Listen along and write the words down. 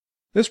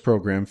This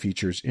program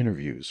features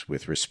interviews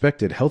with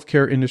respected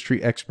healthcare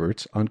industry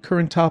experts on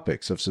current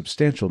topics of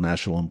substantial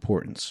national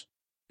importance.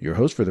 Your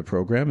host for the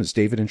program is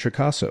David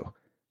Introcaso,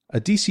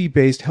 a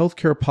DC-based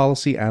healthcare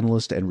policy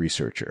analyst and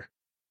researcher.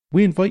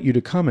 We invite you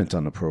to comment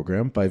on the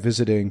program by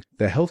visiting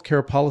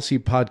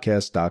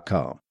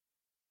thehealthcarepolicypodcast.com.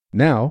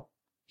 Now,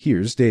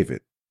 here's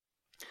David.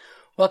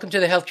 Welcome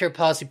to the Healthcare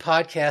Policy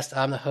Podcast.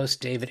 I'm the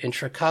host, David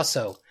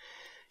Introcaso.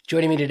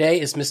 Joining me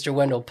today is Mr.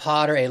 Wendell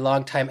Potter, a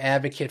longtime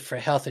advocate for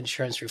health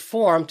insurance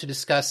reform, to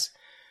discuss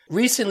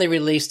recently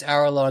released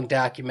hour-long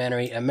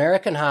documentary,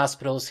 American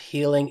Hospitals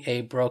Healing a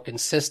Broken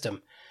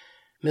System.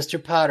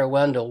 Mr. Potter,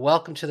 Wendell,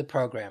 welcome to the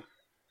program.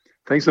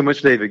 Thanks so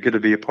much, David. Good to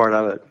be a part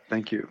of it.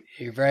 Thank you.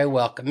 You're very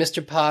welcome.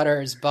 Mr.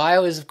 Potter's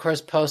bio is, of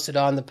course, posted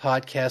on the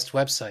podcast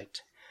website.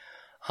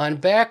 On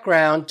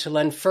background, to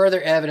lend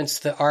further evidence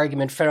to the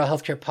argument federal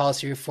healthcare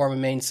policy reform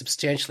remains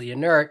substantially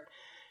inert,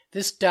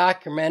 this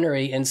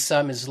documentary, in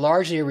sum, is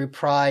largely a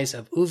reprise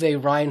of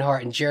Uwe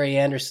Reinhardt and Jerry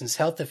Anderson's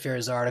Health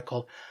Affairs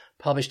article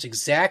published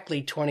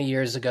exactly 20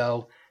 years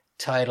ago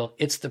titled,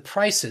 "It's the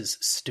Prices,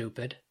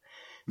 Stupid."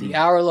 The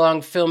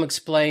hour-long film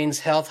explains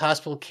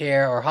hospital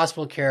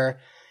care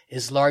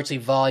is largely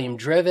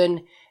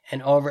volume-driven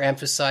and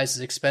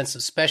overemphasizes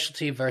expensive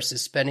specialty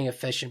versus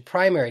spending-efficient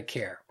primary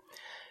care.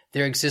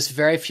 There exists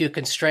very few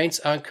constraints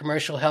on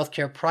commercial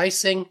healthcare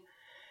pricing,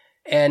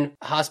 and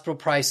hospital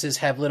prices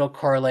have little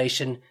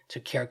correlation to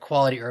care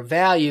quality or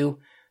value,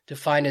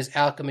 defined as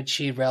outcome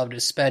achieved relative to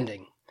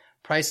spending.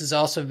 Prices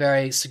also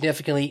vary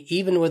significantly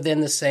even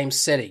within the same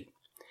city.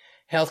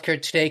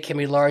 Healthcare today can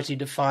be largely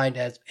defined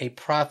as a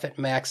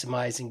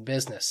profit-maximizing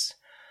business.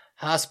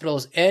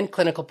 Hospitals and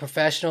clinical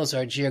professionals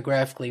are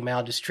geographically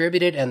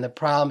maldistributed, and the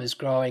problem is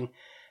growing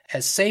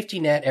as safety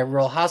net and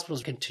rural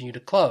hospitals continue to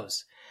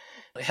close.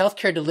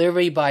 Healthcare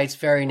delivery, by its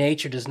very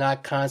nature, does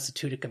not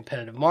constitute a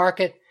competitive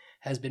market,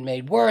 has been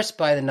made worse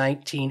by the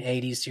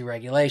 1980s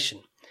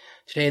deregulation.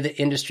 Today, the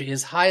industry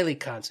is highly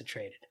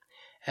concentrated.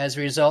 As a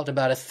result,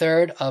 about a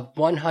third of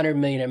 100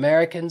 million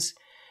Americans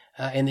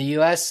in the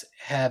U.S.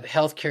 have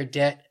healthcare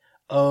debt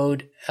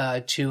owed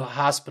to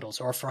hospitals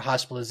or for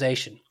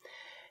hospitalization.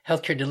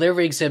 Healthcare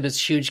delivery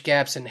exhibits huge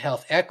gaps in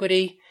health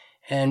equity,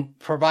 and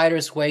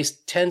providers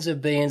waste tens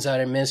of billions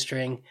on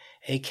administering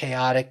a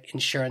chaotic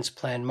insurance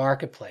plan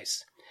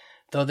marketplace.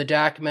 Though the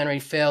documentary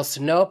fails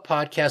to note,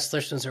 podcast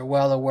listeners are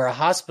well aware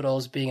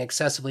hospitals, being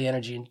excessively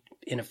energy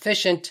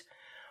inefficient,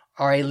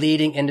 are a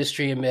leading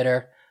industry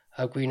emitter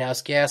of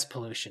greenhouse gas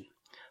pollution.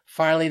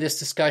 Finally, this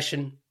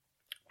discussion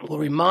will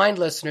remind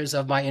listeners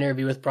of my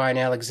interview with Brian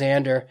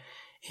Alexander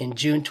in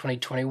June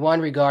 2021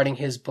 regarding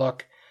his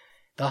book,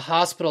 The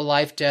Hospital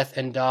Life, Death,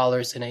 and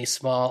Dollars in a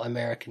Small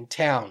American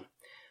Town.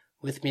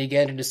 With me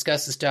again to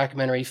discuss this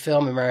documentary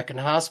film, American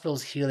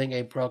Hospitals Healing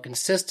a Broken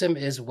System,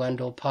 is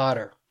Wendell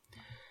Potter.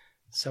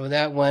 So with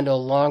that,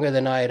 Wendell, longer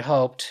than I had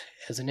hoped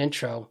as an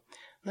intro,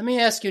 let me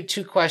ask you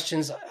two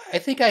questions. I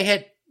think I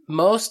hit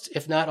most,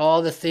 if not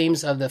all, the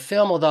themes of the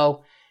film,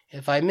 although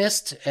if I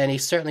missed any,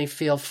 certainly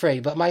feel free.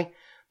 But my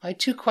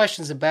two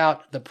questions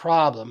about the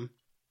problem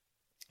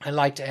I'd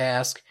like to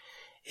ask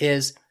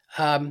is,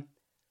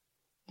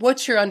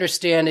 what's your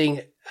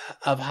understanding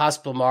of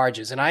hospital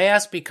margins? And I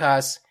ask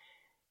because,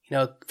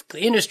 the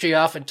industry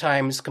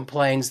oftentimes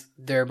complains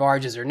their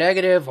margins are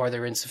negative or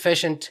they're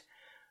insufficient.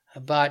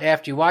 But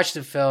after you watch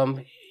the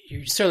film,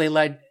 you're certainly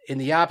led in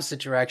the opposite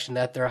direction,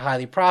 that they're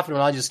highly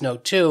profitable. I'll just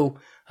note two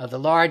of the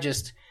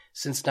largest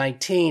since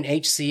 19,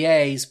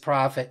 HCA's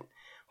profit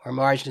or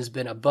margin has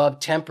been above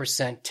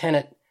 10%,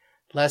 Tenet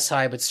less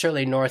high, but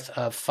certainly north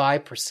of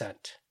 5%.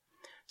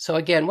 So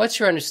again, what's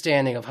your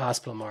understanding of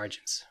hospital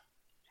margins?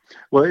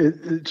 Well,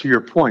 to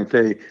your point,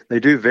 they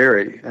do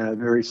vary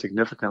very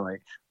significantly,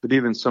 but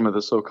even some of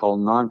the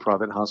so-called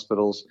nonprofit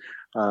hospitals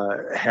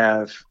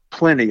have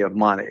plenty of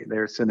money.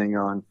 They're sitting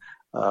on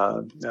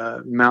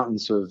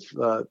mountains of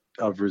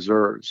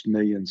reserves,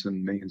 millions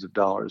and millions of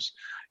dollars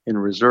in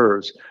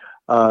reserves.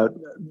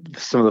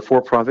 Some of the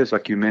for-profits,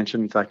 like you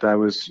mentioned, in fact, I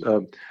was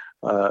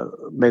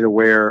made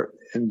aware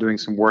in doing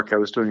some work I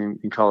was doing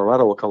in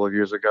Colorado a couple of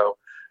years ago.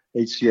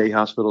 HCA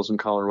hospitals in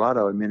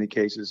Colorado, in many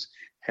cases,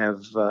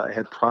 have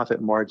had profit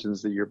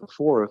margins the year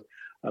before of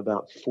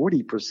about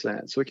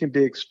 40%. So it can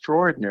be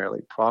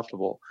extraordinarily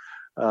profitable.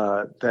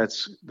 I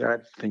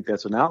think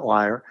that's an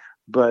outlier,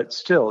 but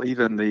still,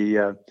 even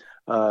the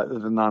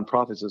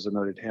nonprofits, as I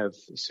noted, have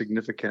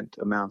significant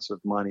amounts of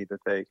money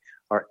that they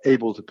are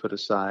able to put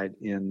aside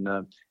in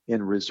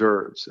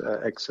reserves,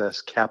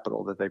 excess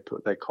capital that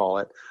they call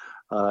it,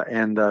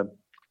 and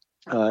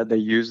they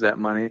use that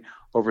money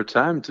over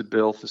time to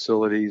build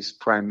facilities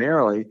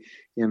primarily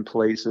in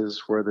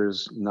places where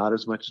there's not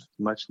as much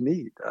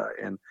need,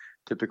 and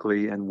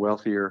typically in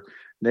wealthier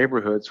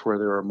neighborhoods where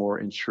there are more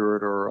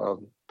insured or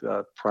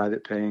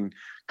private paying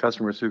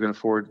customers who can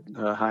afford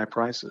high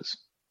prices.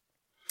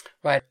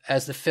 Right,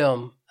 as the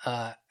film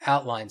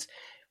outlines.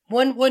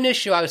 One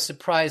issue I was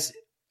surprised,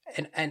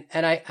 and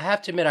I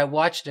have to admit I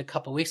watched it a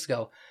couple of weeks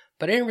ago,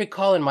 but I didn't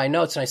recall in my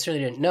notes, and I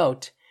certainly didn't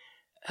note,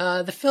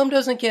 the film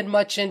doesn't get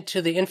much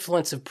into the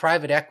influence of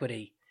private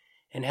equity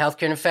in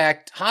healthcare. In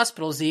fact,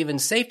 hospitals, even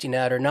safety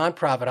net or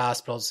nonprofit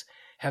hospitals,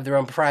 have their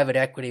own private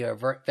equity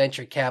or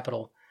venture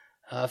capital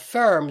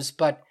firms.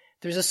 But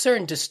there's a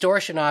certain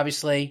distortion,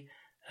 obviously,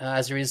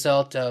 as a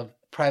result of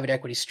private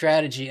equity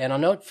strategy. And I'll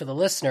note for the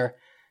listener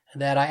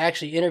that I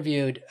actually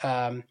interviewed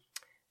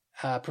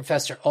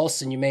Professor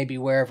Olson. You may be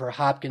aware of her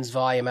Hopkins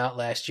volume out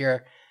last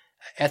year,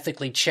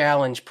 Ethically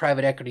Challenged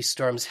Private Equity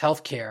Storms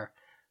Healthcare.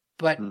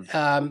 But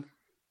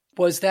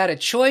was that a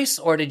choice,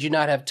 or did you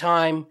not have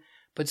time?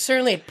 But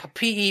certainly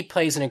PE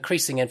plays an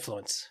increasing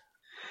influence.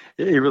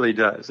 It really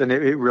does. And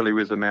it really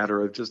was a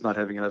matter of just not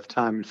having enough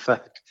time. In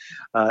fact,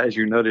 as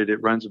you noted,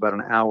 it runs about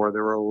an hour.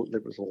 There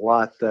was a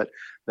lot that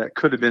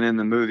could have been in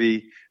the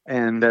movie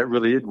and that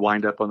really did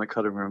wind up on the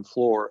cutting room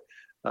floor.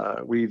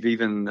 We've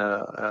even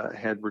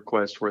had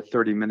requests for a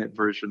 30-minute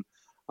version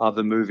of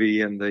the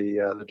movie, and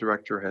the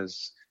director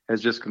has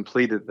just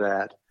completed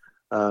that.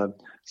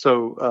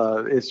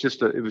 So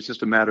it was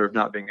just a matter of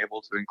not being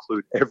able to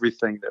include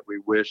everything that we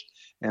wished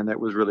and that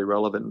was really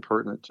relevant and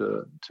pertinent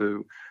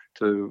to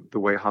the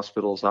way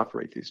hospitals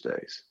operate these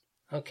days.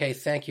 Okay,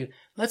 thank you.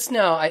 Let's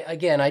now,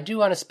 I do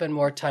want to spend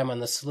more time on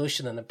the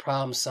solution than the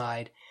problem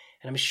side,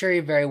 and I'm sure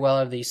you're very well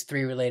aware of these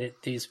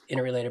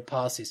interrelated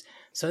policies.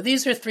 So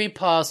these are three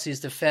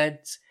policies the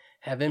feds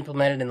have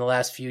implemented in the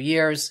last few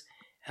years.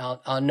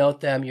 I'll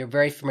note them. You're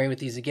very familiar with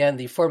these again.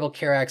 The Affordable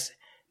Care Act's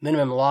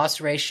minimum loss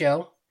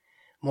ratio.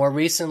 More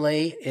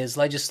recently is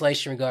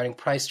legislation regarding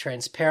price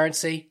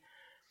transparency.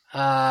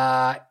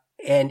 And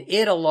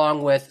it,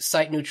 along with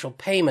site-neutral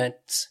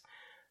payments,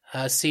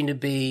 seem to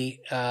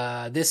be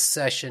this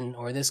session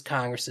or this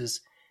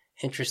Congress's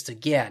interest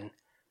again.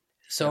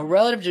 So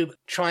relative to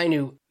trying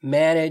to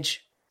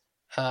manage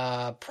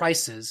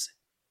prices,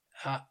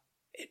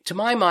 to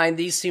my mind,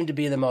 these seem to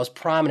be the most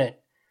prominent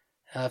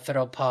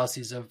federal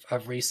policies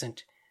of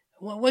recent.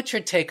 What's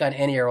your take on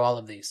any or all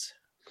of these?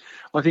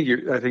 Well,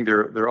 I think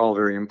they're all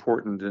very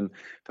important. And in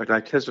fact, I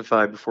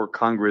testified before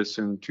Congress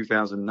in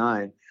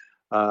 2009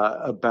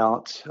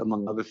 about,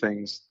 among other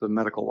things, the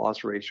medical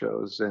loss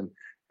ratios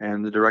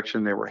and the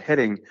direction they were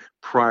heading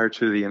prior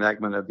to the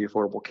enactment of the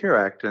Affordable Care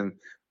Act. And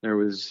there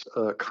was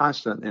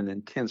constant and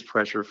intense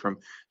pressure from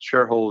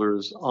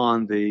shareholders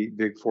on the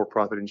big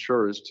for-profit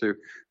insurers to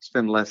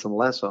spend less and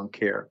less on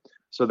care.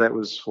 So that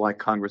was why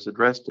Congress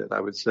addressed it. I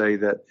would say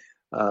that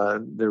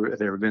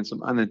there have been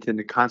some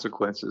unintended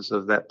consequences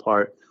of that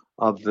part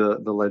of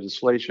the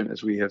legislation,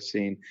 as we have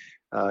seen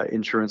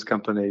insurance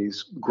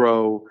companies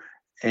grow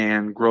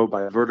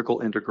by vertical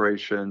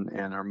integration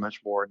and are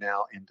much more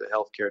now into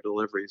healthcare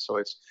delivery. So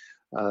it's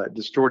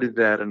distorted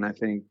that, and I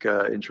think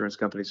insurance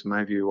companies, in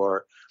my view,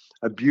 are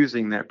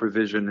abusing that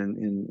provision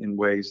in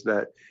ways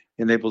that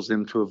enables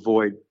them to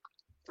avoid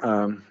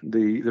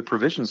the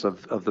provisions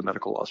of the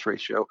medical loss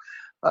ratio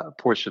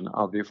portion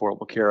of the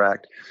Affordable Care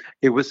Act.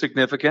 It was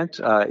significant.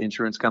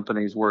 Insurance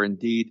companies were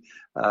indeed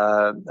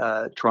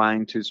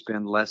trying to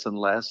spend less and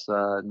less,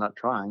 not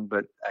trying,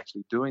 but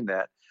actually doing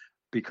that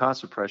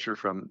because of pressure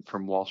from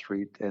Wall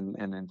Street and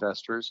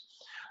investors.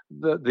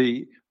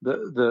 The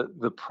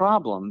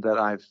problem that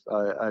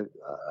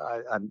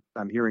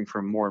I'm hearing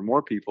from more and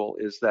more people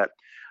is that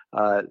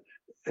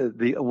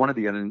one of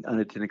the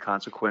unintended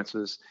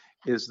consequences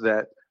is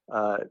that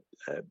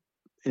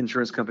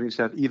insurance companies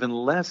have even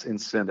less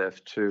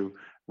incentive to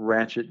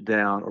ratchet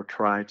down or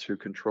try to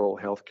control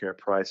healthcare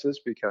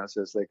prices, because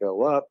as they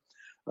go up,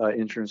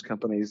 insurance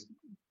companies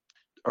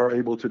are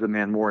able to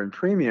demand more in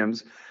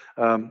premiums,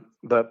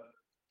 but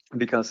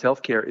because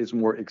healthcare is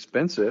more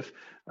expensive,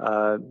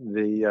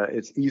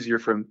 it's easier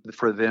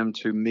for them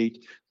to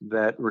meet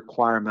that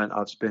requirement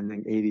of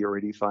spending 80 or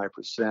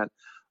 85%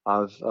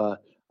 of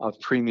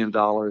premium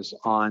dollars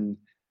on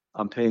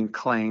paying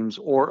claims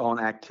or on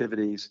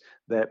activities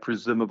that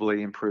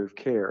presumably improve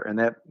care. And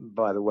that,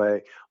 by the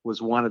way,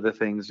 was one of the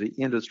things the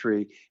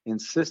industry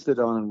insisted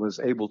on and was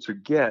able to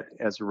get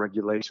as the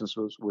regulations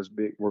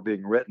were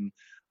being written.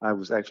 I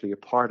was actually a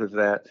part of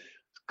that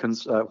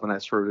when I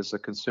served as a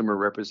consumer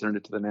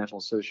representative to the National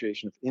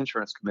Association of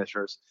Insurance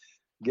Commissioners.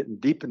 Getting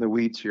deep in the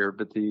weeds here,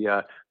 but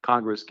the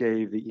Congress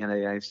gave the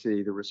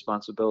NAIC the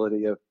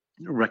responsibility of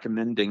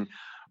recommending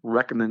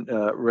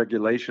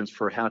regulations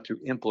for how to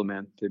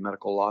implement the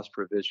medical loss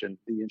provision.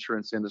 The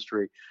insurance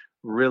industry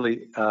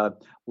really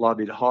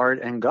lobbied hard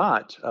and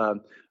got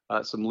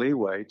some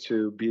leeway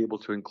to be able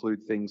to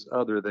include things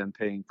other than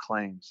paying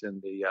claims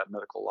in the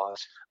medical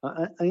loss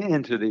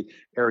into the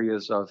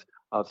areas of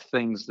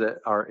things that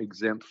are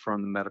exempt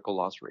from the medical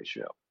loss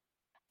ratio.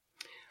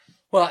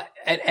 Well,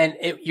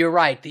 you're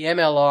right. The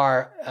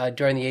MLR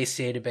during the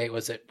ACA debate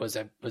was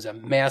a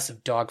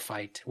massive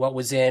dogfight. What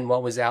was in,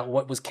 what was out,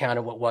 what was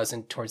counted, what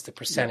wasn't, towards the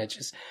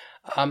percentages.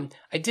 Yeah.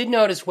 I did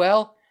note as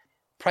well,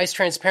 price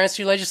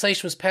transparency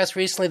legislation was passed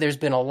recently. There's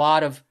been a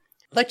lot of,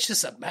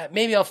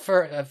 maybe I'll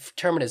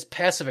term it as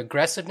passive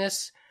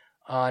aggressiveness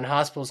on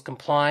hospitals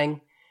complying.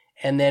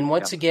 And then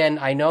once again,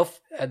 I know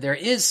there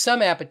is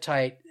some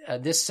appetite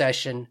this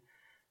session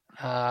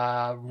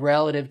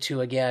relative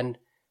to, again,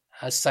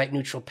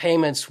 site-neutral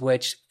payments,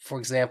 which, for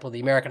example, the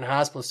American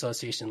Hospital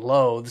Association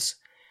loathes.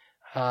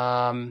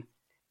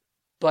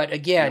 But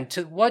again,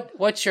 to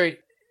what's your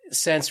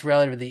sense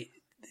relative to the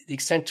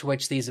extent to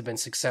which these have been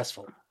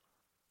successful?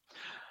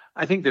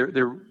 I think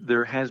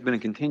there has been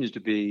and continues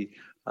to be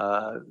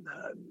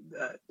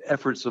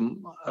efforts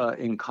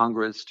in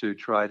Congress to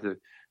try to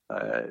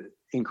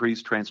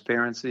increase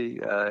transparency.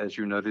 As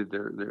you noted,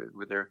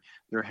 there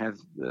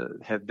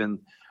have been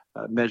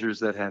measures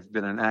that have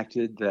been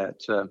enacted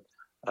that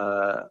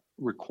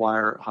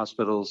require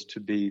hospitals to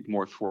be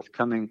more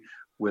forthcoming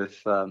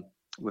with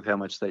how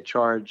much they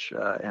charge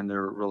and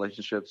their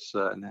relationships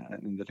and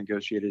the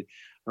negotiated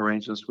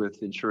arrangements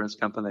with insurance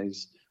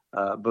companies.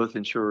 Both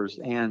insurers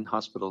and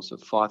hospitals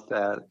have fought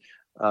that.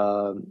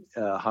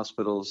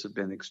 Hospitals have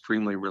been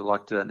extremely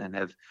reluctant and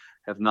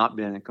have not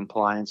been in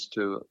compliance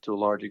to a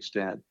large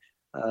extent.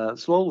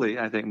 Slowly,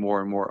 I think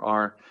more and more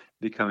are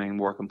becoming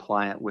more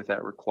compliant with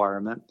that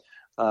requirement.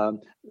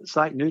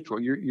 Site neutral,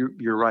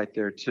 you're right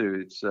there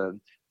too. It's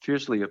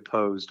fiercely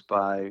opposed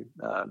by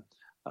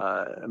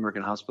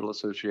American Hospital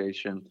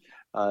Association,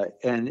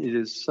 and it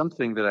is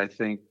something that I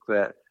think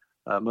that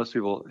most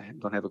people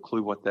don't have a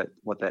clue what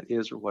that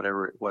is or what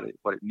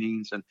it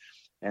means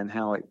and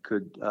how it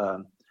could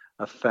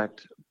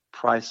affect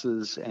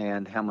prices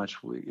and how much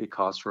it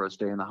costs for a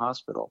stay in the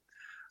hospital.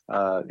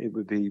 It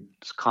would be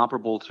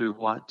comparable to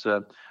what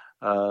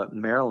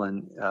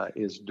Maryland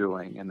is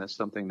doing, and that's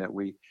something that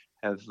we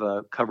have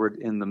covered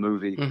in the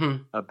movie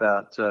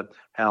about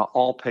how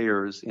all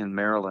payers in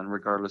Maryland,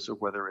 regardless of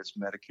whether it's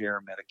Medicare,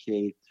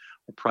 Medicaid,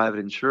 or private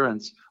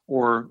insurance,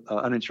 or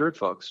uninsured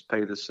folks,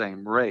 pay the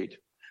same rate.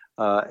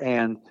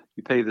 And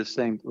you pay the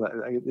same.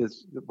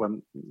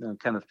 I'm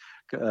kind of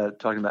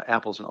talking about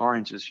apples and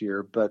oranges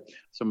here, but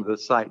some of the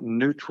site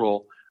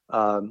neutral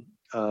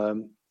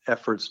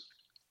efforts,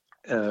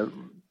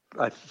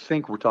 I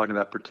think we're talking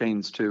about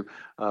pertains to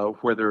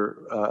whether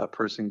a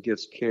person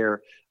gets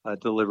care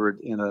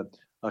delivered in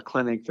a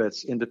clinic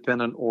that's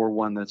independent or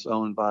one that's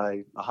owned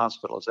by a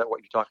hospital. Is that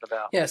what you're talking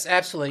about? Yes,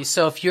 absolutely.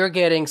 So if you're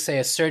getting, say,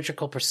 a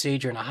surgical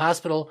procedure in a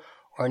hospital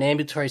or an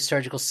ambulatory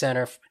surgical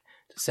center,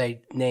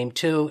 say name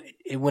 2,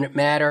 it wouldn't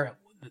matter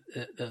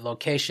the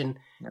location.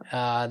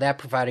 Yeah. That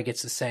provider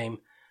gets the same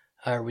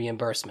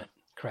reimbursement.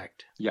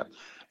 Correct. Yeah,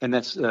 and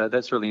that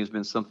certainly has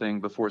been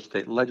something before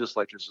state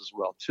legislatures as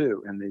well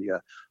too. And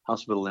the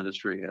hospital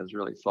industry has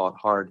really fought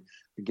hard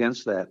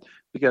against that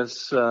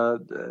because,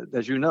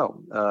 as you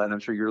know, and I'm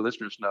sure your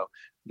listeners know,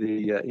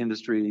 the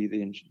industry,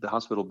 the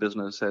hospital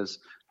business has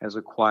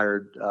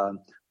acquired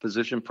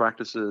physician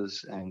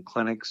practices and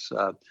clinics.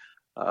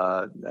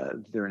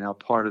 They're now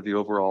part of the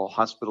overall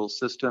hospital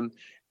system,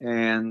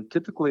 and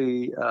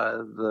typically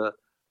the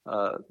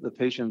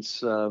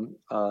patients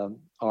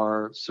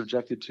are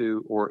subjected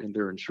to, or in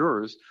their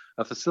insurers,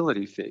 a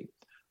facility fee.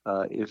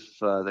 If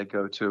they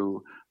go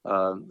to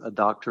a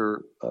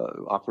doctor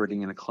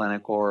operating in a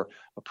clinic or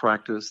a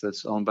practice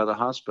that's owned by the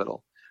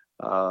hospital,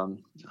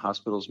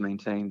 hospitals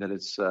maintain that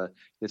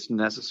it's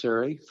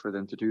necessary for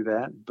them to do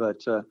that.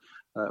 But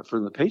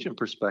from the patient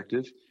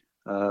perspective,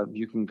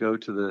 you can go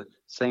to the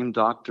same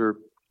doctor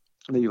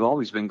that you've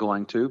always been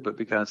going to, but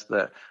because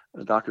the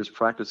doctor's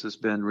practice has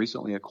been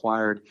recently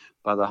acquired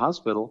by the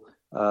hospital,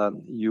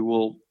 you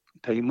will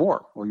pay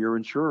more, or your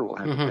insurer will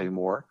have to pay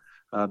more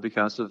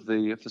because of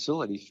the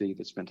facility fee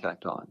that's been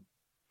tacked on.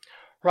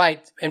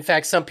 Right. In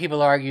fact, some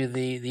people argue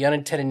the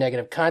unintended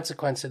negative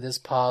consequence of this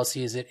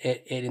policy is it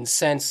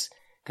incents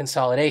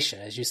consolidation.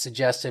 As you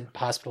suggested,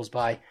 hospitals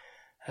buy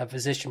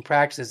physician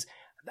practices.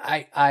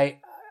 I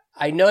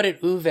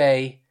noted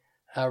Uwe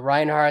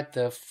Reinhardt,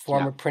 the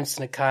former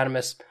Princeton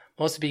economist,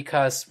 mostly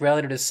because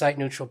relative to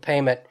site-neutral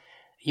payment,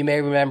 you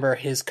may remember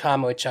his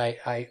comment, which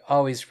I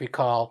always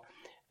recall.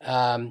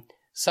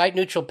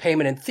 Site-neutral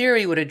payment, in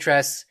theory, would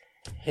address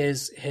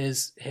his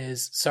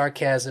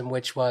sarcasm,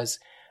 which was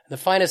the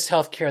finest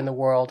healthcare in the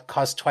world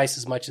costs twice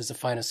as much as the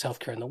finest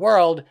healthcare in the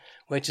world,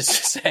 which is to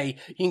say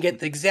you can get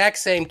the exact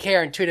same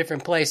care in 2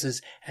 different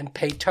places and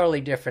pay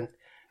totally different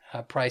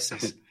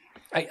prices.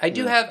 I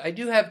do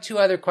have 2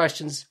 other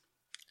questions,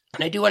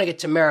 and I do want to get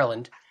to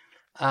Maryland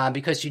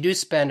because you do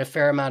spend a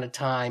fair amount of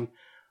time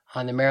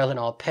on the Maryland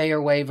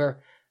all-payer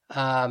waiver.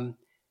 The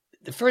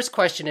first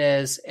question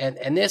is,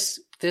 and this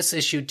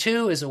issue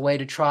too is a way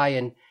to try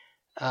and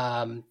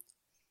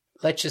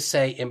let's just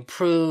say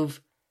improve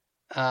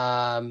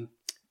the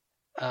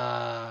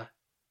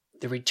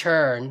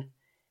return,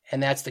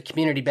 and that's the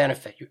community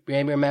benefit. You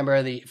may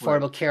remember the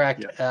Affordable Care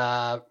Act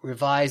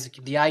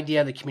revised. The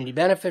idea of the community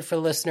benefit for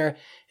the listener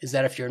is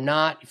that if you're a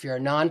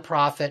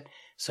nonprofit,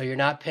 so you're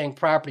not paying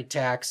property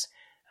tax,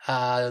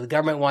 the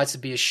government wants to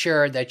be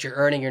assured that you're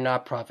earning your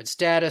nonprofit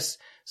status.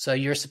 So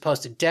you're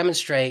supposed to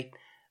demonstrate,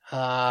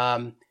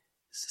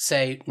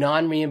 say,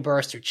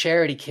 non-reimbursed or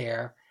charity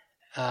care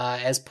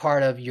as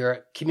part of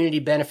your community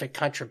benefit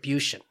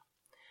contribution.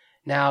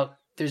 Now,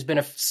 there's been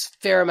a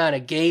fair amount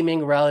of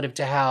gaming relative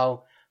to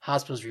how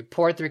hospitals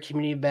report their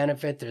community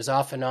benefit. There's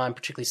off and on,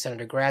 particularly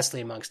Senator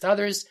Grassley amongst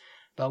others,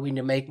 but we need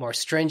to make more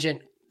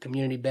stringent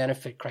community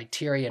benefit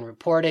criteria and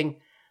reporting.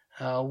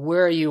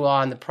 Where are you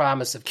on the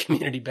promise of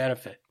community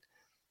benefit?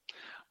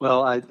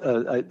 Well, I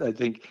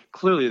think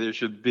clearly there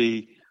should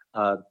be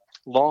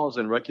laws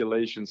and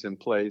regulations in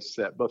place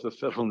at both the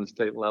federal and the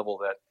state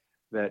level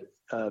that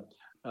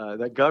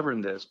that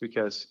govern this.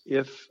 Because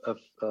if a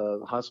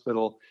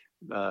hospital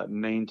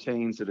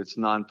maintains that it's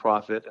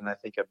nonprofit, and I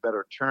think a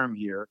better term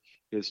here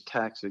is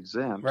tax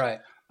exempt, Right.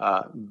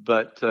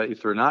 but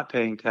if they're not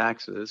paying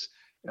taxes,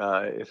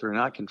 if they're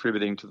not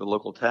contributing to the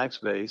local tax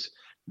base,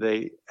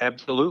 they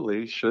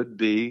absolutely should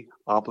be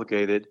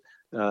obligated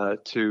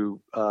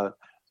to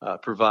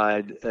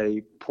provide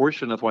a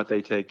portion of what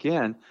they take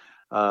in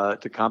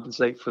to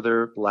compensate for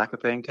their lack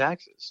of paying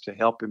taxes, to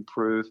help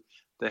improve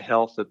the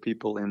health of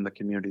people in the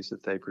communities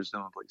that they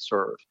presumably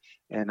serve.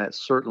 And that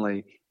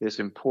certainly is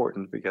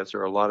important, because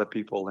there are a lot of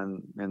people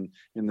in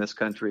this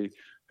country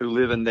who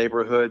live in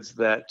neighborhoods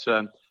that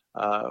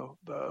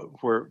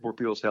where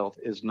people's health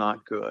is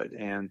not good.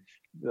 And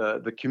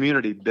the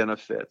community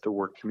benefit, the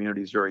word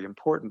community, is very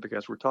important,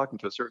 because we're talking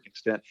to a certain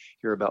extent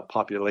here about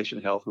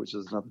population health, which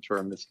is another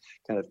term that's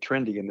kind of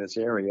trendy in this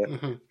area.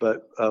 Mm-hmm.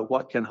 But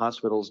what can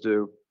hospitals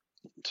do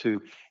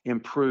to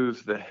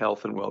improve the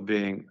health and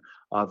well-being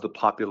of the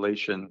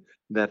population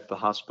that the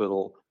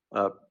hospital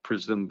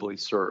presumably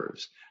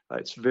serves?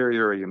 It's very,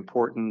 very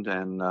important,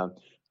 and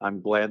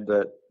I'm glad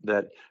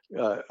that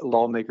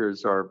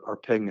lawmakers are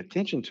paying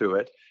attention to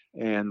it.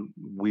 And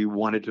we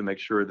wanted to make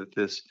sure that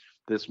this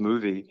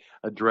movie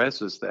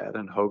addresses that,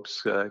 and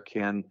hopes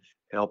can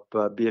help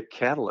be a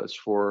catalyst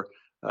for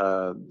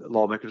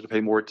lawmakers to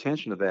pay more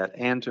attention to that,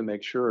 and to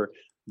make sure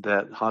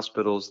that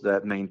hospitals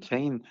that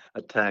maintain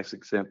a tax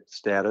exempt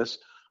status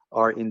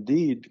are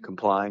indeed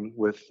complying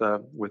with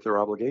their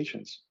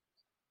obligations.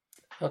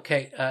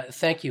 Okay,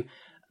 thank you.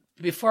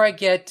 Before I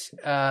get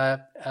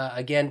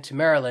again to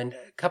Maryland,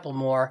 a couple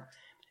more.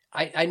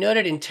 I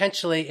noted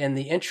intentionally in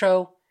the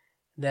intro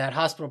that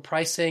hospital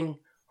pricing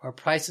or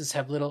prices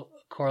have little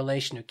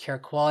correlation to care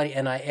quality,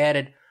 and I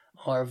added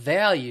or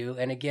value,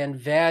 and again,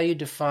 value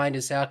defined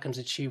as outcomes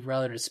achieved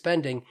relative to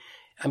spending.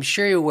 I'm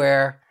sure you're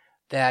aware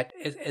that,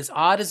 as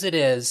odd as it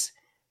is,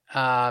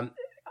 I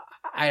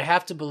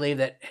have to believe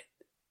that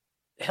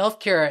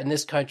healthcare in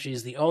this country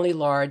is the only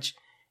large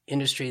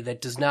industry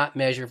that does not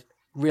measure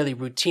really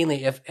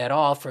routinely, if at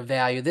all, for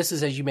value. This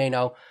is, as you may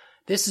know,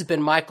 this has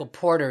been Michael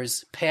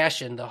Porter's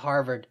passion, the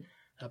Harvard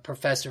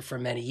professor, for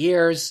many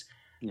years.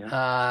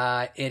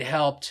 Yeah. It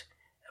helped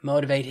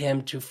motivate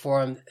him to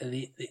form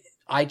the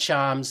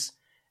ICHOMS,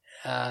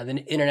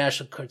 the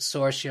International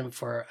Consortium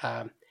for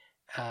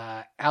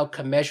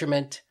Outcome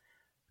Measurement.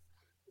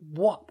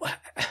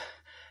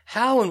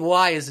 How and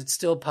why is it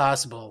still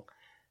possible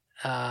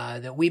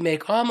that we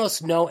make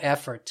almost no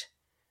effort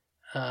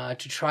to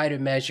try to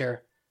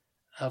measure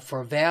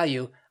for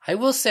value? I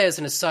will say, as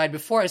an aside,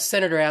 before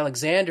Senator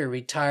Alexander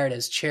retired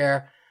as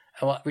chair,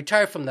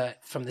 retired from the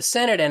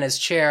Senate and as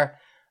chair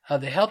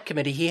of the Health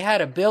Committee, he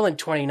had a bill in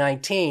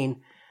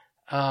 2019,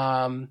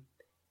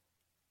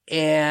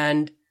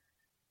 and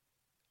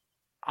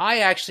I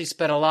actually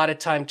spent a lot of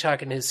time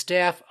talking to his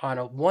staff on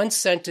a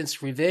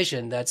one-sentence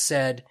revision that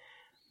said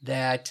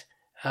that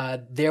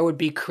there would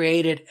be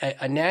created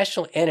a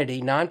national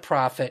entity,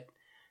 nonprofit,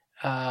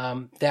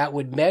 that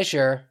would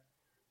measure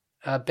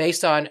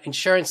based on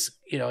insurance,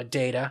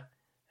 data,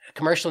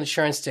 commercial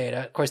insurance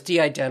data, of course,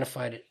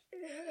 de-identified it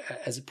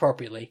as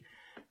appropriately,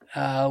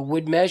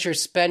 would measure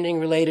spending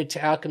related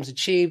to outcomes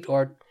achieved,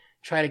 or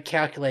try to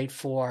calculate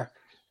for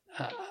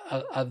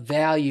a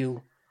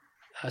value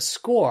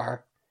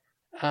score.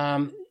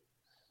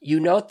 You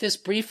note this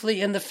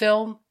briefly in the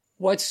film.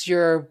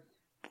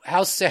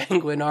 How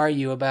sanguine are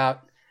you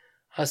about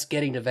us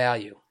getting to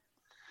value?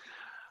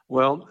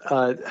 Well,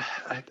 I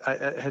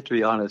have to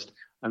be honest.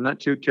 I'm not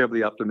too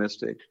terribly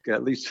optimistic,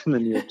 at least in the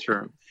near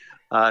term.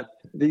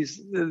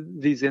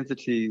 These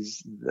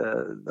entities,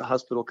 the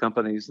hospital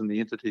companies and the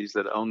entities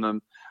that own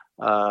them,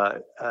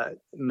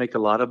 make a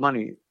lot of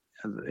money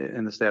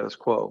in the status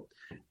quo.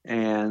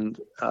 And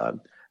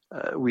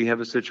we have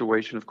a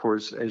situation, of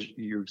course, as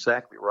you're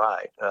exactly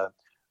right.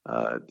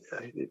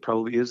 It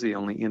probably is the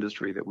only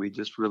industry that we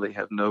just really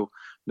have no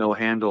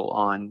handle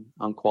on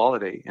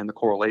quality and the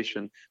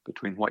correlation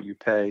between what you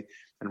pay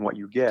and what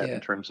you get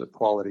in terms of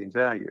quality and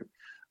value.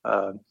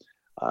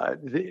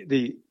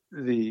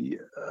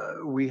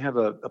 We have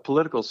a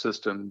political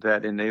system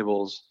that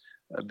enables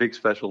a big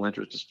special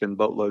interest to spend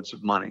boatloads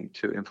of money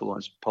to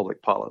influence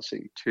public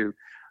policy, to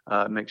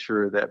make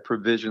sure that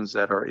provisions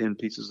that are in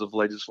pieces of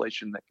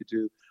legislation that could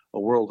do a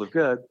world of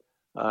good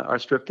are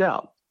stripped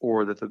out,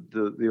 or that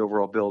the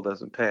overall bill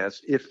doesn't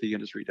pass if the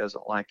industry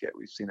doesn't like it.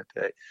 We've seen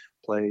it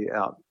play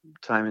out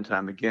time and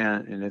time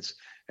again, and it's,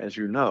 as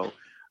you know,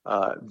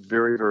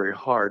 very, very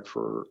hard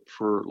for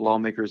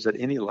lawmakers at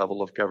any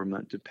level of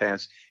government to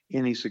pass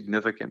any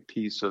significant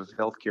piece of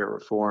healthcare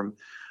reform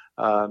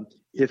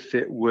if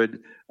it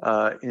would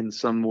in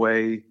some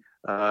way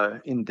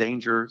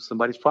endanger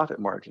somebody's profit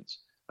margins.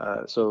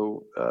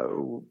 So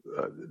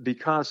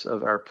because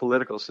of our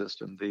political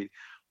system,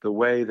 the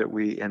way that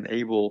we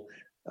enable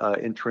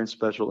entrenched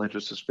special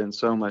interests to spend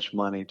so much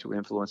money to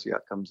influence the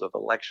outcomes of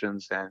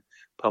elections and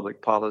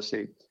public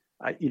policy,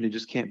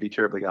 just can't be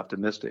terribly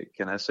optimistic.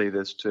 And I say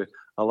this to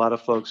a lot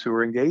of folks who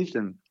are engaged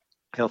in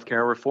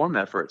healthcare reform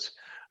efforts.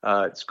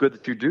 It's good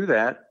that you do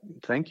that.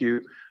 Thank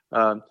you.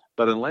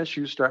 But unless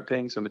you start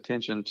paying some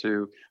attention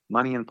to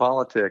money in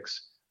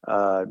politics,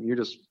 you're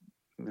just,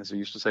 as I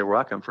used to say where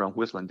I come from,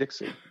 whistling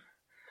Dixie.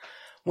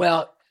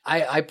 Well,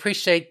 I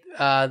appreciate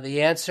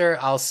the answer.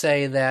 I'll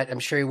say that I'm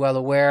sure you're well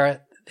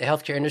aware the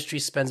healthcare industry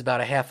spends about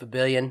 $500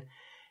 million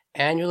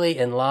annually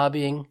in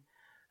lobbying.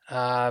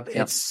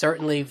 It's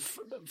certainly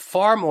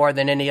far more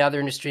than any other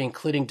industry,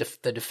 including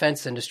the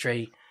defense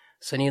industry.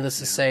 So needless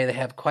to say, they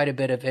have quite a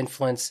bit of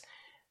influence.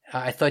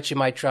 I thought you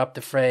might drop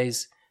the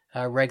phrase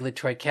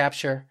regulatory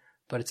capture,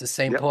 but it's the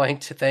same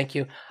point. Thank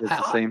you. It's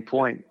the same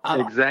point.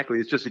 Exactly.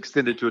 It's just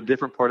extended to a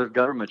different part of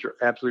government. You're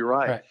absolutely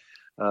right.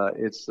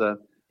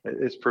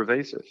 It's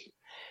pervasive.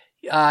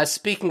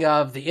 Speaking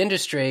of the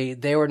industry,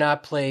 they were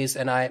not pleased,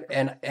 and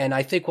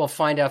I think we'll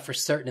find out for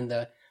certain in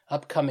the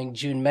upcoming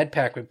June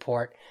MedPAC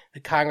report. The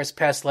Congress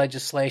passed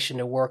legislation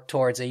to work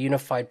towards a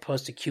unified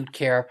post-acute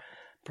care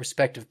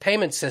prospective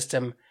payment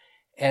system,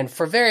 and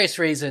for various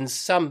reasons,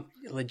 some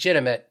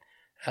legitimate,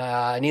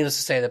 needless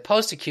to say, the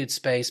post-acute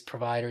space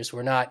providers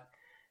were not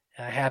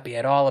happy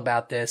at all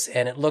about this,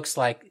 and it looks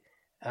like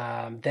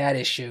that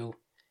issue,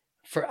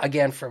 for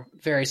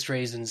various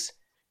reasons,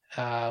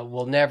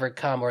 will never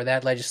come, or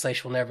that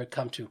legislation will never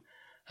come to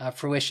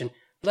fruition.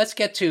 Let's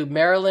get to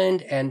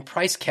Maryland and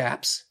price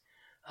caps.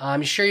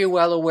 I'm sure you're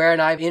well aware,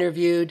 and I've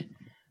interviewed,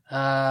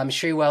 I'm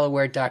sure you're well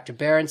aware, Dr.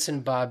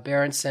 Berenson, Bob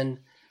Berenson,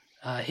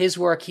 his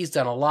work. He's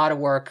done a lot of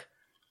work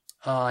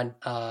on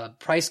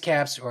price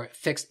caps or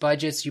fixed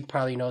budgets. You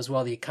probably know as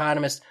well, The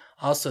Economist.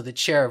 Also, the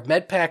chair of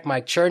MedPAC,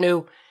 Mike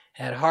Chernew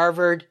at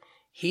Harvard.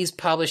 He's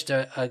published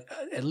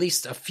at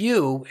least a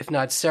few, if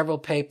not several,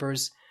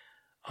 papers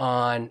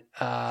on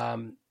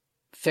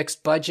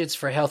fixed budgets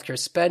for healthcare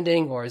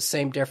spending or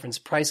same difference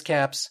price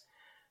caps.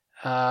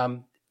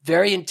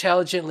 Very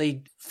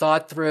intelligently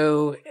thought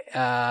through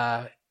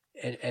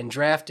and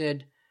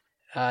drafted.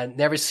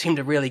 Never seemed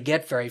to really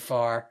get very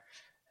far.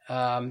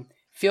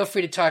 Feel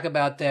free to talk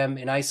about them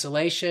in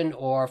isolation,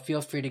 or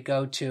feel free to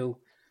go to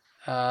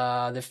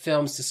the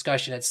film's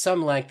discussion at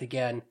some length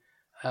again.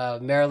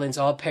 Maryland's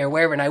all-payer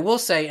waiver. And I will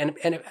say, and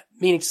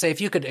meaning to say,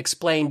 if you could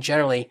explain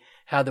generally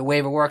how the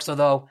waiver works,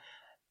 although,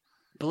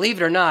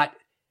 believe it or not,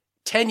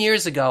 10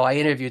 years ago, I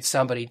interviewed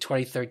somebody in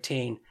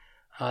 2013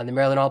 on the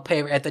Maryland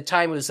all-payer. At the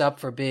time, it was up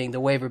for the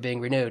waiver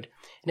being renewed.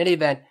 In any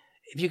event,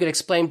 if you could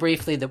explain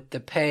briefly the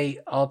pay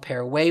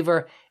all-payer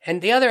waiver.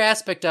 And the other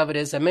aspect of it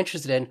is I'm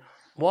interested in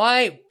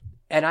why,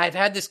 and I've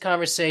had this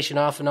conversation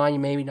off and on.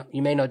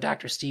 You may know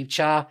Dr. Steve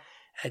Cha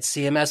at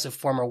CMS, a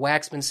former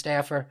Waxman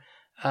staffer.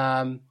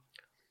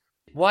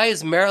 Why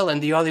is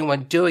Maryland the only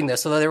one doing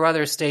this? Although there were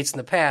other states in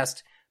the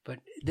past, but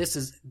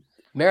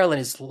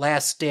Maryland is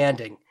last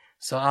standing.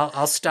 So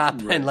I'll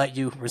stop and let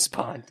you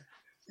respond.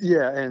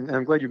 Yeah, and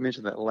I'm glad you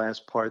mentioned that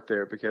last part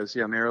there, because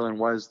Maryland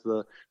was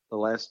the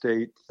last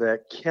state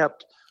that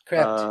kept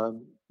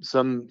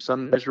some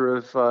measure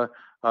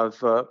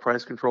of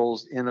price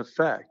controls in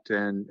effect.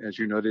 And as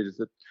you noted at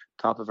the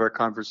top of our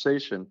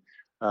conversation,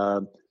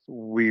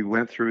 we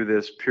went through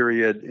this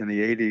period in the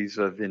 80s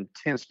of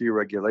intense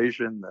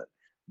deregulation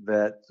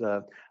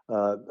that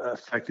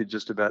affected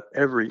just about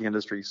every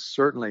industry,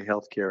 certainly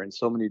healthcare, in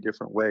so many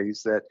different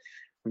ways that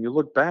when you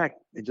look back,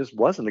 it just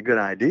wasn't a good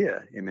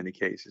idea in many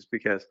cases,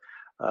 because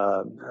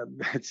all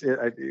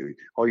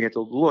you have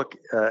to look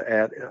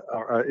at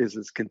is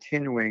this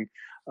continuing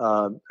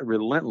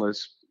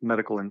relentless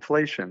medical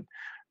inflation.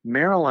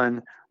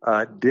 Maryland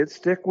did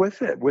stick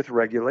with it, with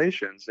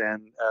regulations,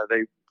 and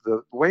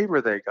the waiver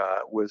they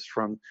got was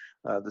from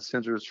the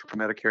Centers for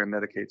Medicare and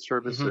Medicaid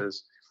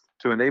Services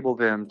to enable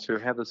them to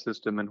have a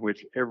system in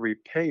which every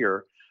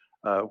payer,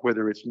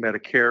 whether it's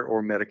Medicare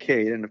or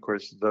Medicaid, and of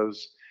course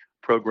those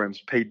programs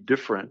pay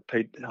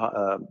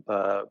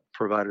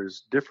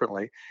providers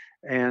differently,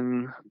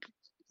 and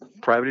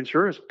private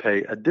insurers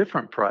pay a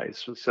different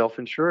price.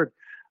 Self-insured,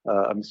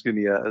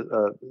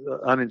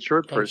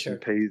 uninsured person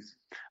pays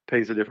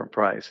a different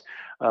price.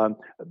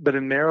 But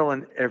in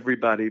Maryland,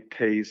 everybody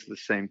pays the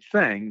same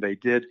thing. They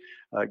did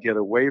get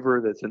a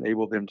waiver that's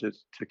enabled them to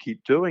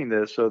keep doing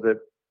this, so that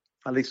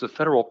at least the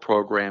federal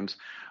programs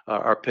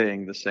are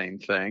paying the same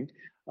thing.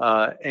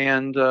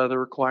 And the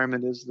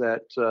requirement is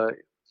that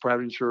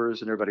private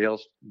insurers and everybody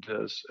else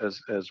does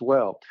as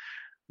well.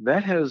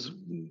 That has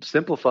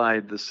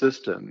simplified the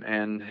system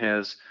and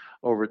has,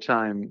 over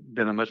time,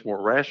 been a much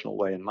more rational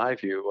way, in my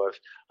view,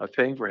 of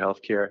paying for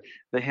healthcare.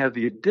 They have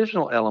the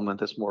additional element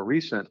that's more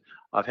recent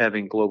of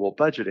having global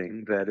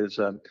budgeting that is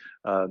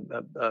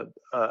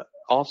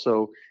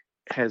also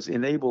has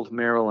enabled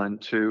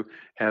Maryland to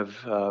have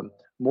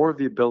more of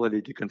the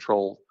ability to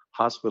control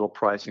hospital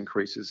price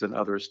increases than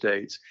other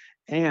states,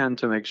 and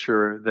to make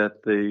sure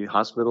that the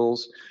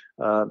hospitals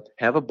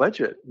have a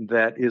budget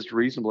that is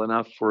reasonable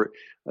enough for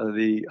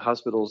the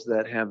hospitals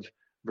that have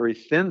very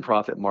thin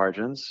profit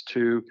margins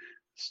to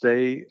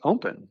stay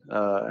open.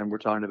 And we're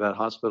talking about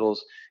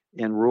hospitals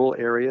in rural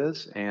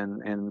areas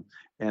and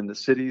the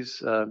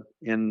cities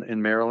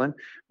in Maryland.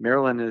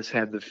 Maryland has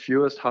had the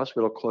fewest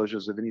hospital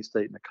closures of any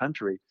state in the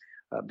country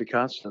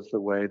because of the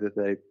way that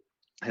they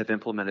have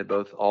implemented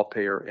both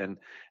all-payer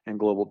and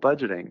global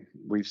budgeting.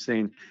 We've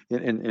seen,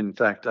 in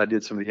fact, I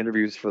did some of the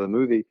interviews for the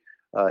movie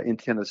in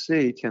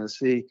Tennessee.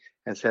 Tennessee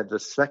has had the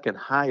second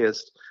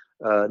highest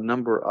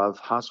number of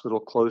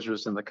hospital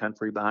closures in the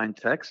country behind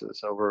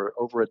Texas. Over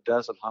a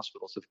dozen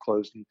hospitals have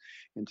closed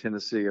in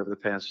Tennessee over the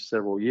past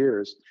several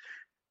years.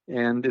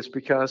 And it's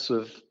because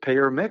of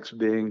payer mix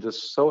being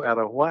just so out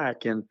of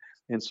whack in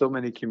so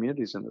many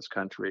communities in this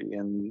country.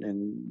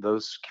 In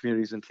those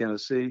communities in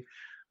Tennessee,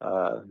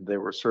 they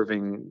were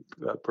serving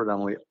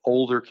predominantly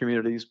older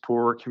communities,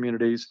 poorer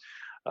communities,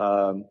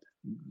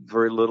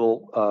 very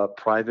little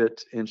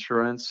private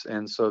insurance.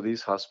 And so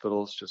these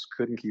hospitals just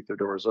couldn't keep their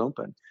doors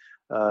open.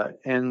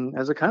 And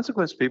as a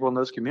consequence, people in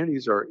those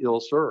communities are ill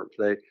served.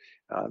 They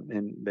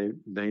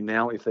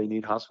now, if they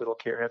need hospital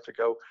care, have to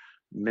go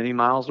many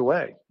miles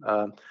away.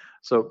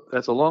 So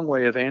that's a long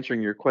way of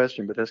answering your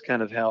question, but that's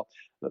kind of how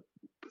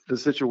the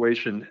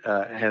situation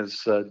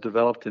has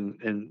developed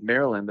in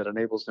Maryland that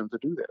enables them to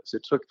do this.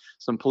 It took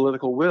some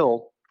political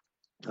will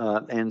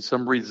and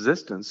some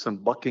resistance, some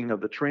bucking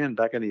of the trend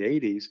back in the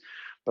 80s,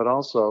 but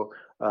also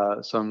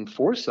some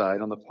foresight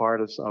on the part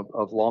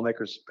of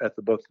lawmakers at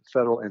both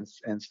federal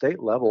and state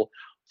level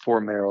for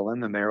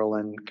Maryland. The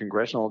Maryland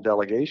congressional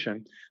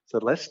delegation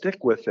said, let's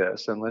stick with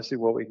this and let's see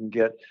what we can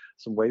get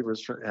some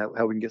waivers,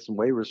 how we can get some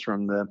waivers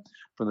from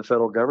the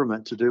federal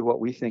government to do what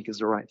we think is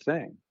the right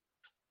thing.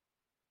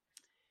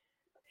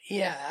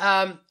 Yeah,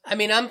 I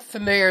mean, I'm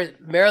familiar.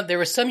 Maryland, there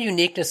were some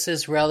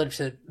uniquenesses relative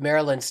to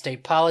Maryland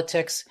state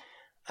politics.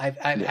 I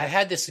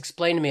had this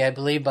explained to me, I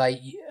believe, by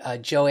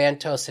Joe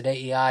Antos at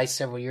AEI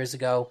several years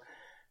ago,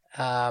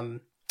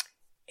 and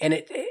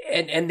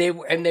they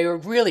were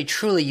really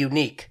truly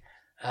unique.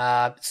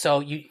 So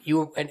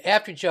you and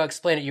after Joe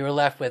explained it, you were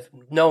left with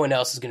no one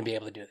else is going to be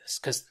able to do this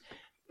because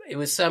it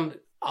was some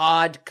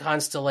odd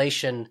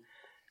constellation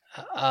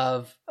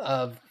of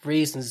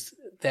reasons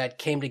that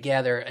came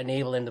together,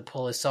 enabling to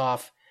pull this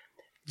off.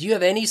 Do you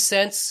have any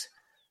sense?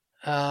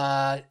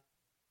 Although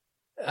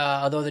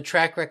the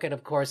track record,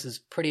 of course, is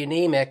pretty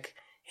anemic,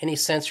 any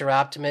sense or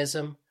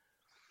optimism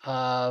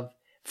of,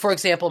 for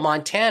example,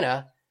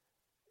 Montana,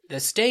 the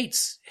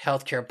state's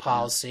healthcare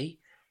policy,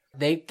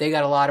 they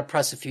got a lot of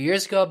press a few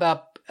years ago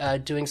about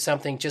doing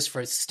something just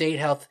for state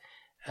health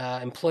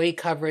employee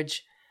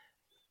coverage.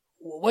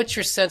 What's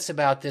your sense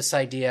about this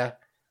idea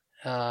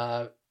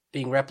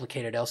being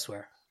replicated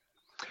elsewhere?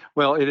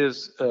 Well, it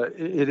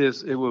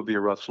will be a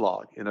rough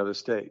slog in other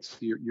states.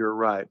 You're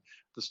right.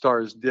 The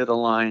stars did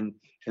align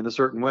in a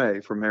certain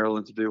way for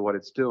Maryland to do what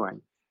it's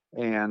doing.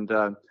 And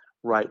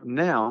right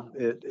now,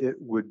 it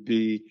would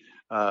be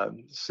a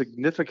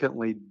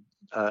significantly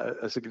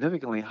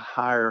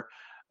higher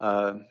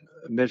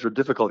measure of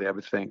difficulty, I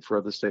would think, for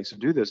other states to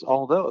do this,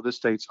 although other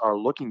states are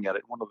looking at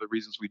it. One of the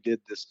reasons we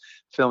did this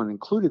film and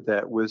included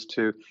that was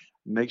to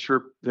make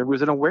sure there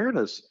was an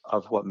awareness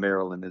of what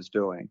Maryland is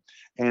doing,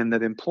 and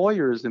that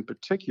employers in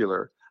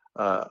particular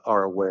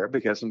are aware,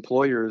 because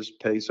employers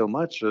pay so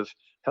much of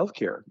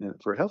healthcare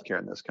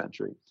in this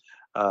country.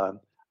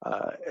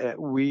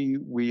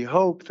 We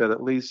hope that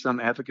at least some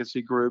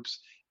advocacy groups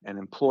and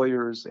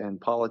employers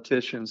and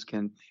politicians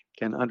can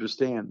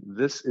understand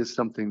this is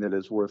something that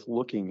is worth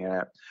looking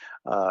at.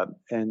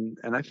 And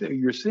I think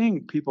you're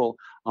seeing people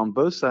on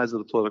both sides of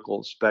the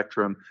political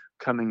spectrum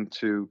coming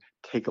to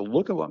take a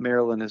look at what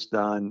Maryland has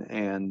done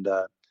and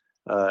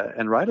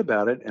write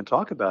about it and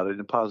talk about it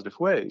in positive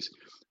ways.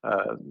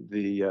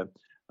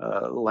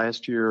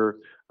 Last year,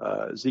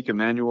 Zeke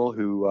Emanuel,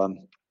 who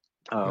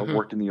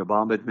worked in the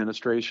Obama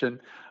administration,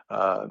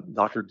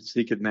 Dr.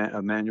 Zeke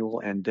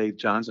Emanuel, and Dave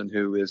Johnson,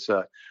 who is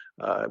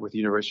with the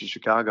University of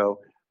Chicago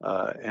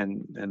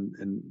and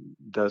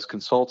does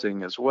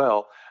consulting as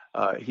well.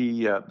 But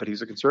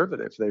he's a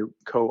conservative. They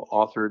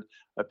co-authored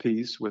a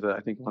piece with I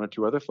think one or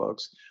two other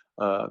folks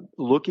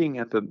looking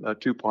at the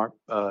two-part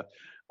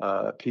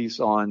piece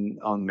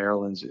on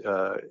Maryland's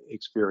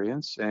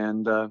experience,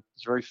 and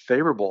it's a very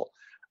favorable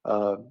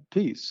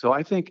piece. So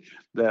I think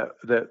that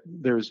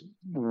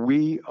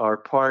we are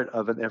part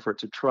of an effort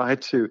to try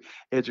to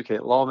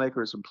educate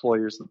lawmakers,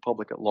 employers, and the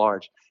public at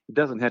large. It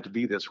doesn't have to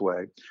be this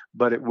way,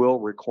 but it will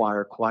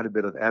require quite a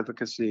bit of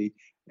advocacy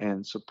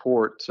and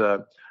support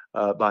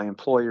by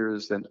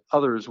employers and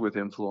others with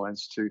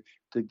influence to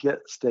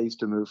get states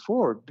to move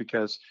forward,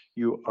 because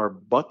you are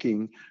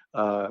bucking,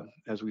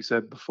 as we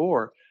said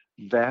before,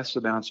 vast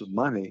amounts of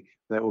money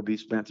that will be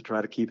spent to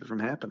try to keep it from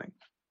happening.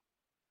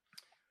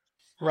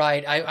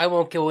 Right. I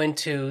won't go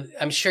into,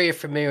 I'm sure you're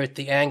familiar with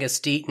the Angus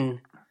Deaton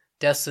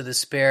Deaths of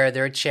Despair,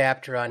 their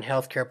chapter on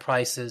healthcare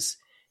prices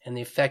and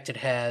the effect it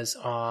has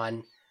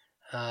on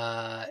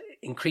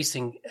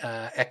increasing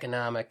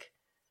economic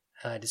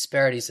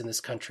disparities in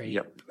this country.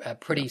 Yep.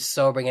 Pretty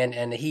sobering.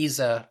 And he's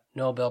a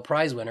Nobel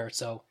Prize winner.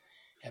 So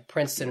at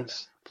Princeton,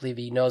 yes. I believe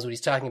he knows what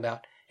he's talking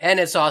about. And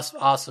it's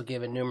also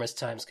given numerous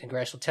times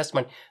congressional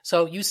testimony.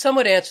 So you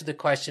somewhat answered the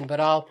question,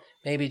 but I'll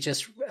maybe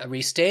just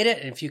restate it,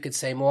 and if you could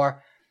say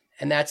more.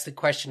 And that's the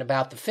question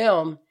about the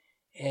film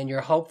and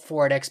your hope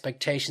for it,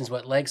 expectations,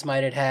 what legs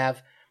might it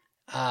have.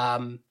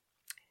 For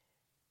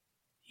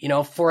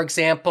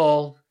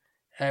example,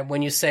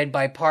 when you say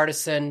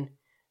bipartisan,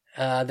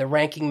 the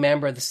ranking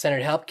member of the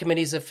Senate Health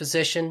Committee is a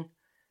physician.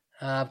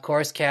 Of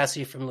course,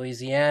 Cassidy from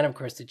Louisiana. Of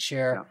course, the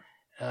chair,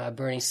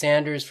 Bernie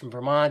Sanders from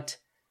Vermont.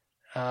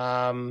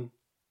 It's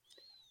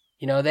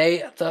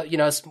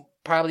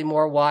probably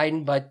more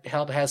widened, but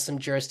Health has some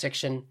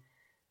jurisdiction.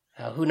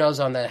 Who knows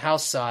on the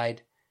House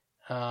side?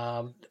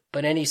 But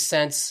any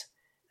sense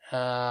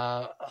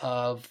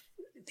of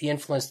the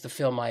influence the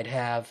film might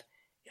have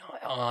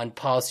on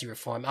policy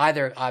reform,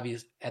 either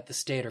obvious at the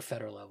state or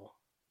federal level?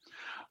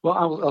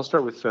 Well, I'll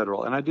start with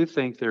federal, and I do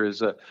think there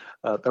is a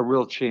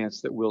real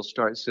chance that we'll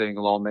start seeing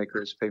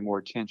lawmakers pay more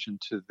attention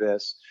to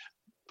this,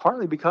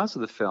 partly because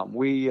of the film.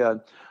 We've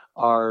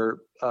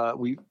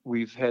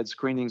had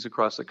screenings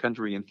across the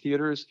country in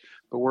theaters,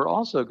 but we're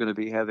also going to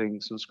be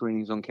having some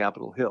screenings on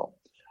Capitol Hill,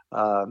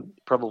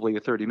 probably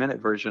a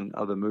 30-minute version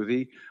of the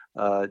movie,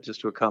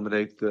 just to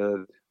accommodate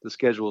the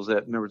schedules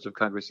that members of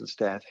Congress and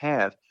staff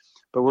have.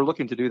 But we're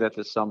looking to do that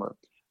this summer.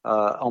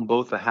 On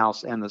both the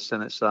House and the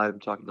Senate side, I'm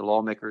talking to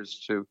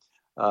lawmakers in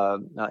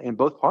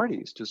both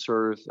parties to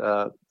serve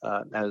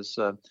as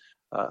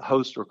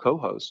host or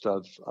co-host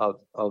of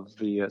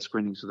the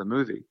screenings of the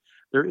movie.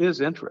 There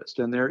is interest,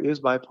 and there is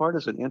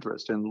bipartisan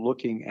interest in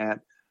looking at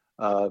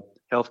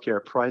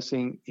healthcare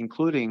pricing,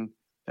 including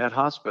at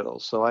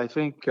hospitals. So I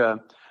think,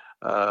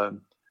 for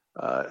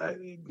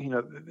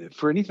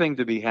anything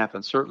to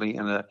happen, certainly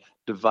in a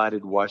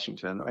divided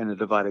Washington and a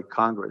divided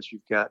Congress,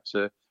 you've got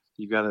to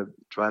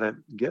try to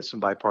get some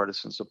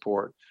bipartisan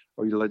support,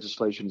 or your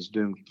legislation is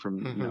doomed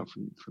from the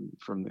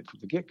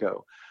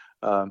get-go.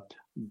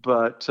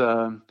 But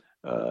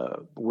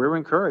we're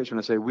encouraged, when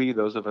I say we,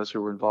 those of us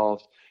who were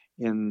involved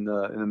in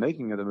the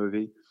making of the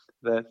movie,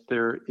 that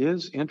there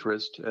is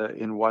interest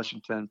in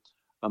Washington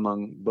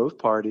among both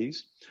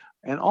parties,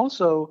 and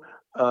also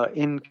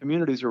in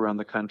communities around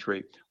the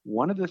country.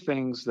 One of the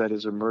things that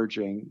is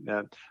emerging,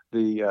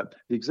 the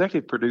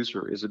executive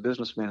producer is a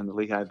businessman in the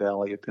Lehigh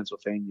Valley of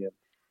Pennsylvania,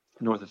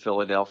 north of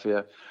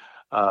Philadelphia,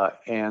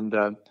 and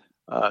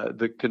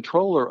the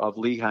controller of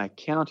Lehigh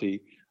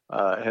County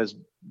has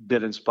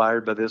been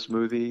inspired by this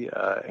movie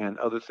and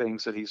other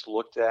things that he's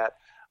looked at,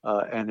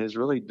 and is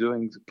really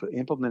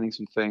implementing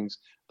some things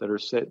that are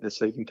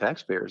saving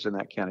taxpayers in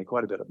that county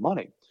quite a bit of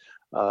money.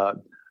 So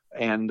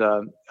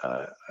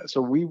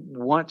we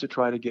want to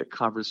try to get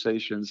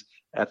conversations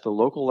at the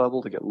local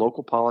level, to get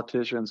local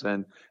politicians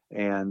and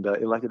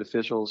elected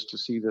officials to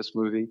see this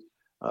movie.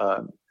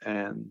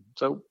 And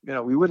so,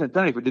 we wouldn't have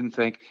done it if we didn't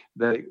think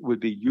that it would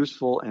be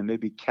useful and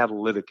maybe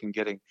catalytic in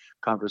getting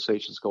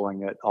conversations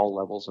going at all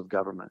levels of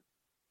government.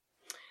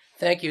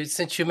 Thank you.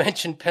 Since you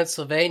mentioned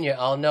Pennsylvania,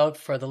 I'll note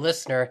for the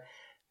listener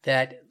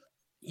that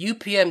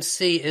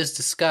UPMC is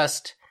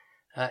discussed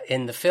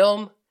in the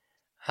film.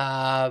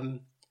 I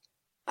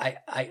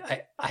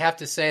have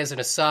to say, as an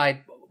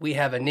aside, we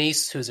have a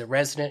niece who's a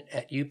resident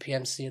at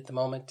UPMC at the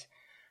moment.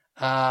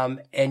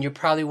 And you're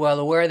probably well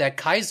aware that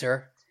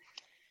Kaiser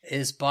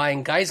is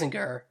buying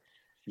Geisinger.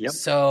 Yep.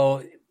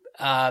 So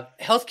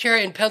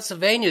healthcare in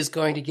Pennsylvania is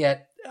going to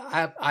get,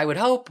 I would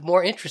hope,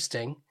 more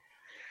interesting.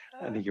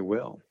 I think it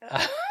will.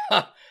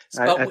 I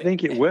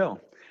think it will.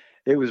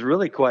 It was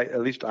really quite, at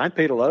least I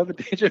paid a lot of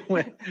attention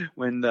when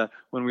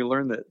we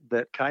learned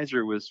that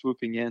Kaiser was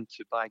swooping in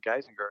to buy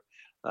Geisinger,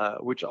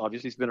 which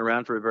obviously has been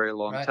around for a very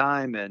long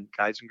time, and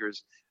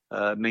Geisinger's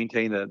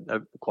maintain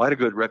quite a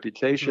good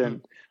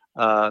reputation.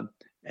 Mm-hmm.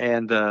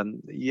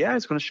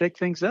 It's going to shake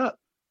things up.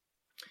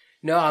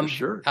 No,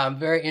 I'm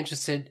very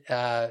interested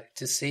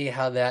to see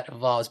how that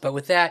evolves. But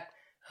with that,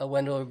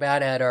 Wendell, we're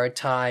about at our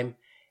time.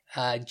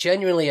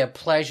 Genuinely a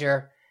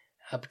pleasure,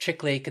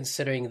 particularly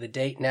considering the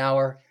date and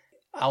hour.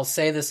 I'll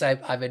say this,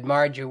 I've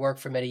admired your work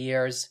for many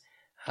years.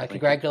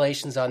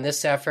 Congratulations on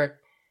this effort,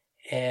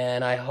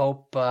 and I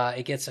hope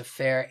it gets a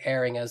fair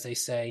airing, as they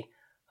say,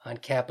 on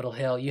Capitol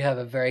Hill. You have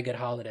a very good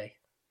holiday.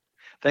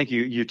 Thank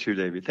you. You too,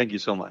 David. Thank you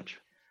so much.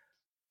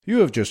 You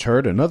have just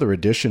heard another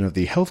edition of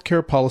the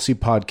Healthcare Policy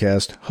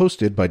Podcast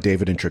hosted by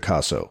David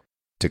Introcaso.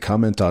 To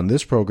comment on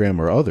this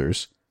program or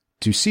others,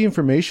 to see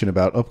information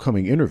about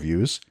upcoming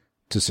interviews,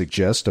 to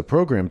suggest a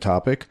program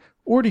topic,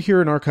 or to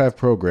hear an archive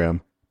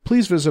program,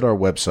 please visit our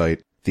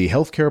website,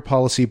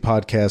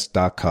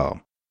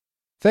 thehealthcarepolicypodcast.com.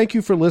 Thank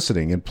you for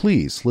listening, and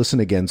please listen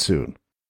again soon.